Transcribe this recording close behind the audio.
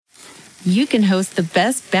you can host the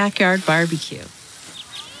best backyard barbecue.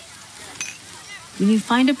 When you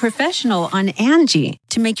find a professional on Angie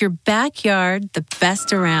to make your backyard the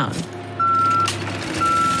best around.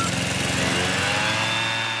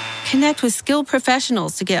 Connect with skilled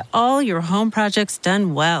professionals to get all your home projects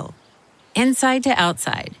done well. Inside to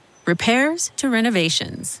outside, repairs to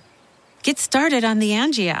renovations. Get started on the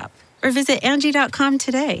Angie app or visit Angie.com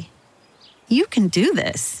today. You can do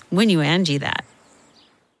this when you Angie that.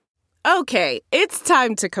 Okay, it's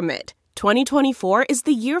time to commit. 2024 is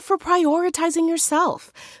the year for prioritizing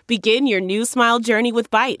yourself. Begin your new smile journey with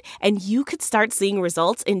Byte, and you could start seeing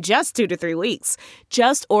results in just 2 to 3 weeks.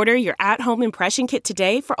 Just order your at-home impression kit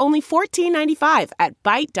today for only $14.95 at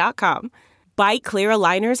Byte.com. Byte clear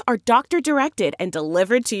aligners are doctor-directed and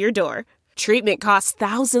delivered to your door. Treatment costs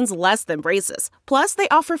thousands less than braces. Plus, they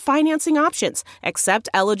offer financing options, accept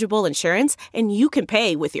eligible insurance, and you can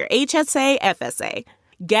pay with your HSA FSA.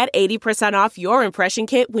 Get 80% off your impression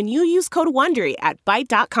kit when you use code WONDERY at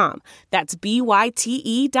Byte.com. That's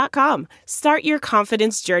BYTE.com. Start your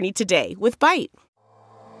confidence journey today with Byte.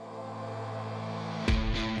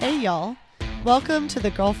 Hey, y'all. Welcome to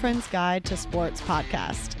the Girlfriend's Guide to Sports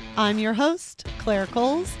podcast. I'm your host, Claire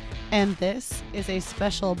Coles, and this is a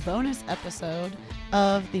special bonus episode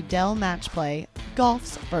of the Dell Match Play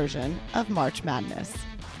Golf's version of March Madness.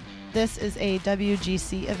 This is a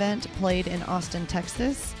WGC event played in Austin,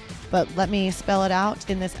 Texas, but let me spell it out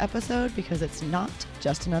in this episode because it's not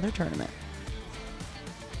just another tournament.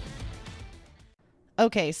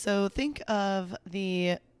 Okay, so think of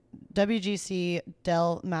the WGC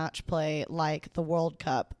Dell Match Play like the World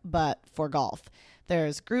Cup, but for golf.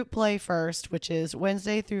 There's group play first, which is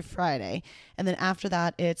Wednesday through Friday, and then after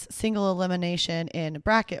that, it's single elimination in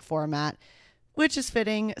bracket format, which is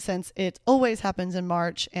fitting since it always happens in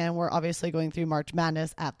March, and we're obviously going through March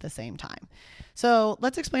Madness at the same time. So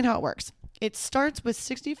let's explain how it works. It starts with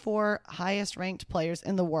 64 highest ranked players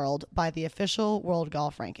in the world by the official World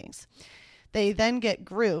Golf Rankings. They then get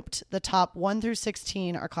grouped. The top 1 through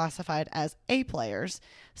 16 are classified as A players,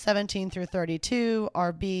 17 through 32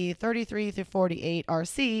 are B, 33 through 48 are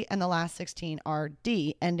C, and the last 16 are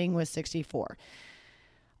D, ending with 64.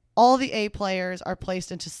 All the A players are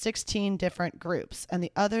placed into 16 different groups, and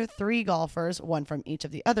the other 3 golfers, one from each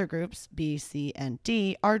of the other groups, B, C, and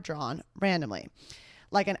D, are drawn randomly,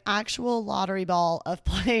 like an actual lottery ball of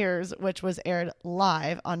players, which was aired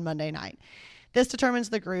live on Monday night. This determines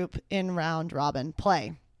the group in round robin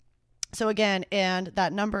play. So again, and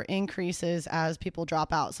that number increases as people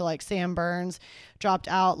drop out. So like Sam Burns dropped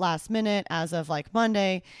out last minute as of like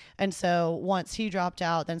Monday. And so once he dropped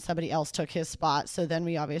out, then somebody else took his spot. So then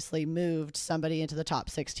we obviously moved somebody into the top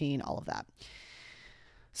 16, all of that.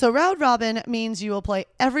 So round robin means you will play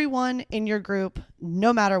everyone in your group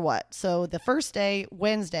no matter what. So the first day,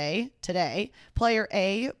 Wednesday, today, player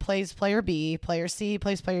A plays player B, player C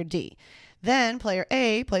plays player D. Then player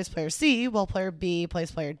A plays player C, while player B plays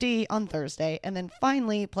player D on Thursday. And then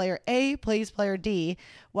finally, player A plays player D,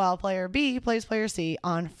 while player B plays player C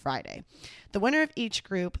on Friday. The winner of each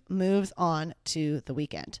group moves on to the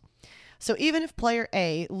weekend. So even if player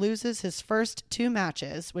A loses his first 2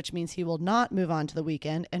 matches, which means he will not move on to the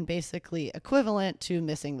weekend and basically equivalent to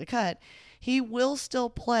missing the cut, he will still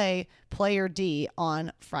play player D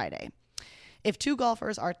on Friday. If 2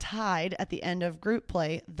 golfers are tied at the end of group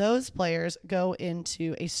play, those players go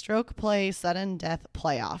into a stroke play sudden death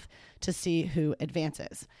playoff to see who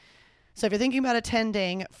advances. So if you're thinking about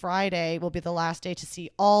attending, Friday will be the last day to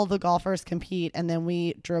see all the golfers compete, and then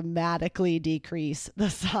we dramatically decrease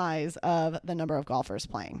the size of the number of golfers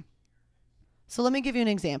playing. So let me give you an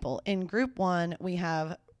example. In Group 1, we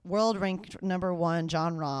have world ranked number 1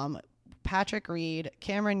 Jon Rahm, Patrick Reed,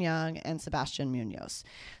 Cameron Young, and Sebastian Munoz.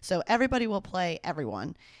 So everybody will play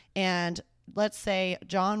everyone. And let's say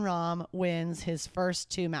Jon Rahm wins his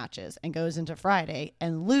first 2 matches and goes into Friday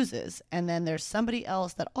and loses. And then there's somebody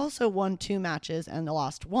else that also won 2 matches and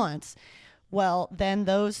lost once. Well, then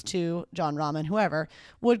those 2, Jon Rahm and whoever,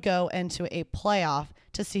 would go into a playoff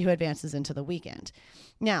to see who advances into the weekend.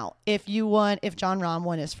 Now, if Jon Rahm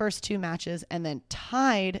won his first 2 matches and then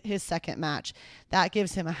tied his second match, that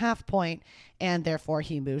gives him a half point, and therefore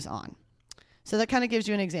he moves on. So that kind of gives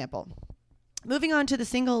you an example. Moving on to the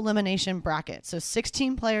single elimination bracket. So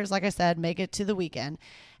 16 players, like I said, make it to the weekend,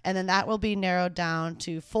 and then that will be narrowed down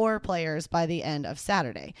to 4 players by the end of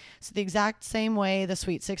Saturday. So the exact same way the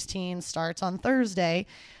Sweet 16 starts on Thursday,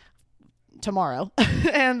 tomorrow,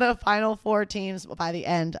 and the final 4 teams by the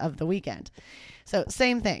end of the weekend. So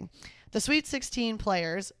same thing. The Sweet 16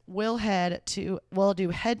 players will do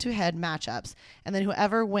head-to-head matchups, and then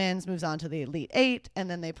whoever wins moves on to the Elite 8, and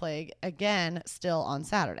then they play again still on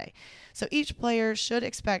Saturday. So each player should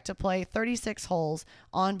expect to play 36 holes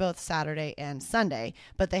on both Saturday and Sunday,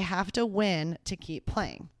 but they have to win to keep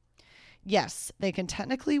playing. Yes, they can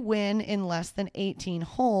technically win in less than 18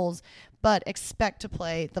 holes, but expect to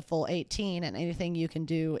play the full 18, and anything you can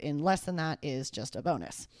do in less than that is just a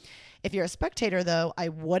bonus. If you're a spectator, though, I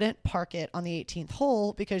wouldn't park it on the 18th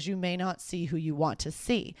hole because you may not see who you want to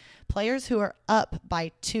see. Players who are up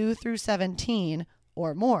by 2 through 17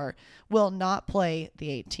 or more will not play the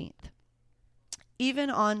 18th. Even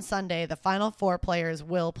on Sunday, the final 4 players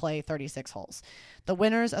will play 36 holes. The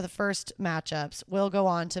winners of the first matchups will go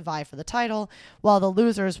on to vie for the title, while the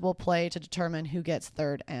losers will play to determine who gets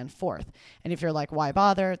 3rd and 4th. And if you're like, why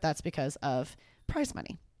bother? That's because of prize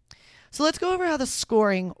money. So let's go over how the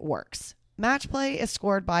scoring works. Match play is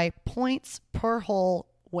scored by points per hole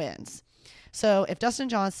wins. So if Dustin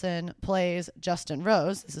Johnson plays Justin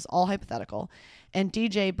Rose, this is all hypothetical, and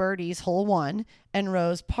DJ birdies hole 1 and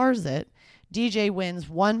Rose pars it, DJ wins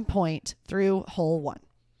 1 point through hole 1.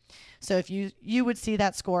 So if you would see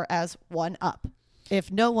that score as 1 up.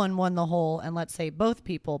 If no one won the hole and let's say both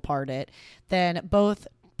people parred it, then both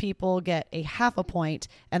people get a half a point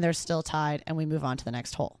and they're still tied and we move on to the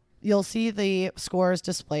next hole. You'll see the scores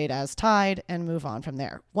displayed as tied and move on from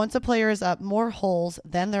there. Once a player is up more holes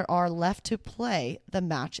than there are left to play, the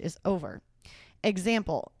match is over.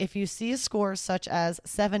 Example, if you see a score such as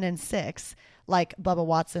 7 and 6, like Bubba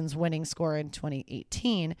Watson's winning score in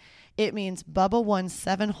 2018, it means Bubba won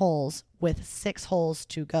 7 holes with 6 holes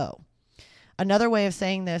to go. Another way of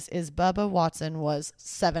saying this is Bubba Watson was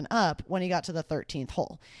 7 up when he got to the 13th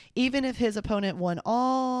hole. Even if his opponent won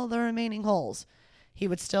all the remaining holes, he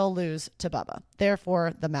would still lose to Bubba.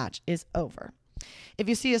 Therefore, the match is over. If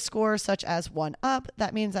you see a score such as 1 up,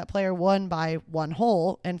 that means that player won by 1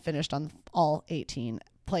 hole and finished on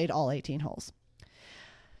played all 18 holes.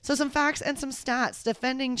 So some facts and some stats.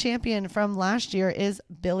 Defending champion from last year is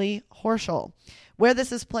Billy Horschel. Where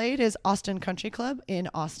this is played is Austin Country Club in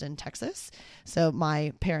Austin, Texas. So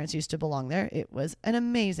my parents used to belong there. It was an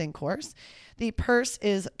amazing course. The purse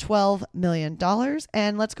is $12 million.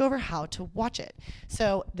 And let's go over how to watch it.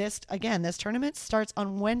 So this tournament starts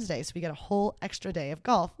on Wednesday. So we get a whole extra day of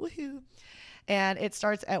golf. Woohoo! And it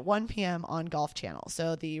starts at 1 p.m. on Golf Channel.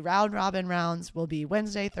 So the round robin rounds will be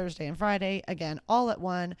Wednesday, Thursday, and Friday. Again, all at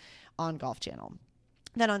 1 on Golf Channel.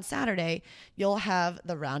 Then on Saturday, you'll have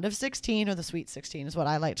the round of 16, or the Sweet 16 is what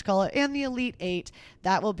I like to call it, and the Elite 8.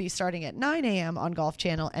 That will be starting at 9 a.m. on Golf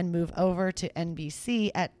Channel and move over to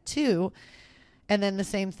NBC at 2. And then the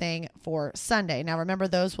same thing for Sunday. Now remember,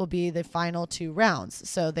 those will be the final 2 rounds,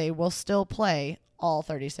 so they will still play all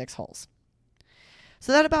 36 holes.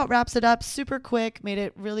 So that about wraps it up. Super quick, made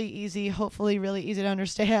it really easy, hopefully really easy to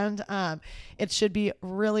understand. It should be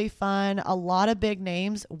really fun. A lot of big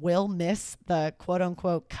names will miss the quote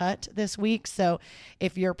unquote cut this week. So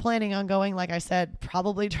if you're planning on going, like I said,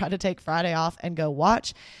 probably try to take Friday off and go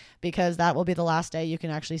watch, because that will be the last day you can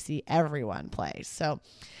actually see everyone play. So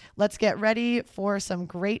let's get ready for some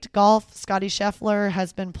great golf. Scotty Scheffler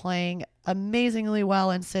has been playing amazingly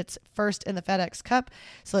well and sits first in the FedEx Cup.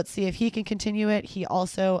 So let's see if he can continue it. He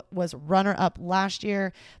also was runner-up last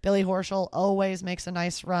year. Billy Horschel always makes a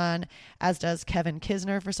nice run, as does Kevin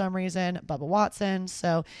Kisner for some reason, Bubba Watson.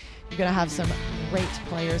 So you're going to have some great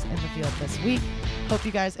players in the field this week. Hope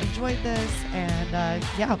you guys enjoyed this. And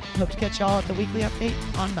hope to catch y'all at the weekly update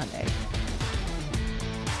on Monday.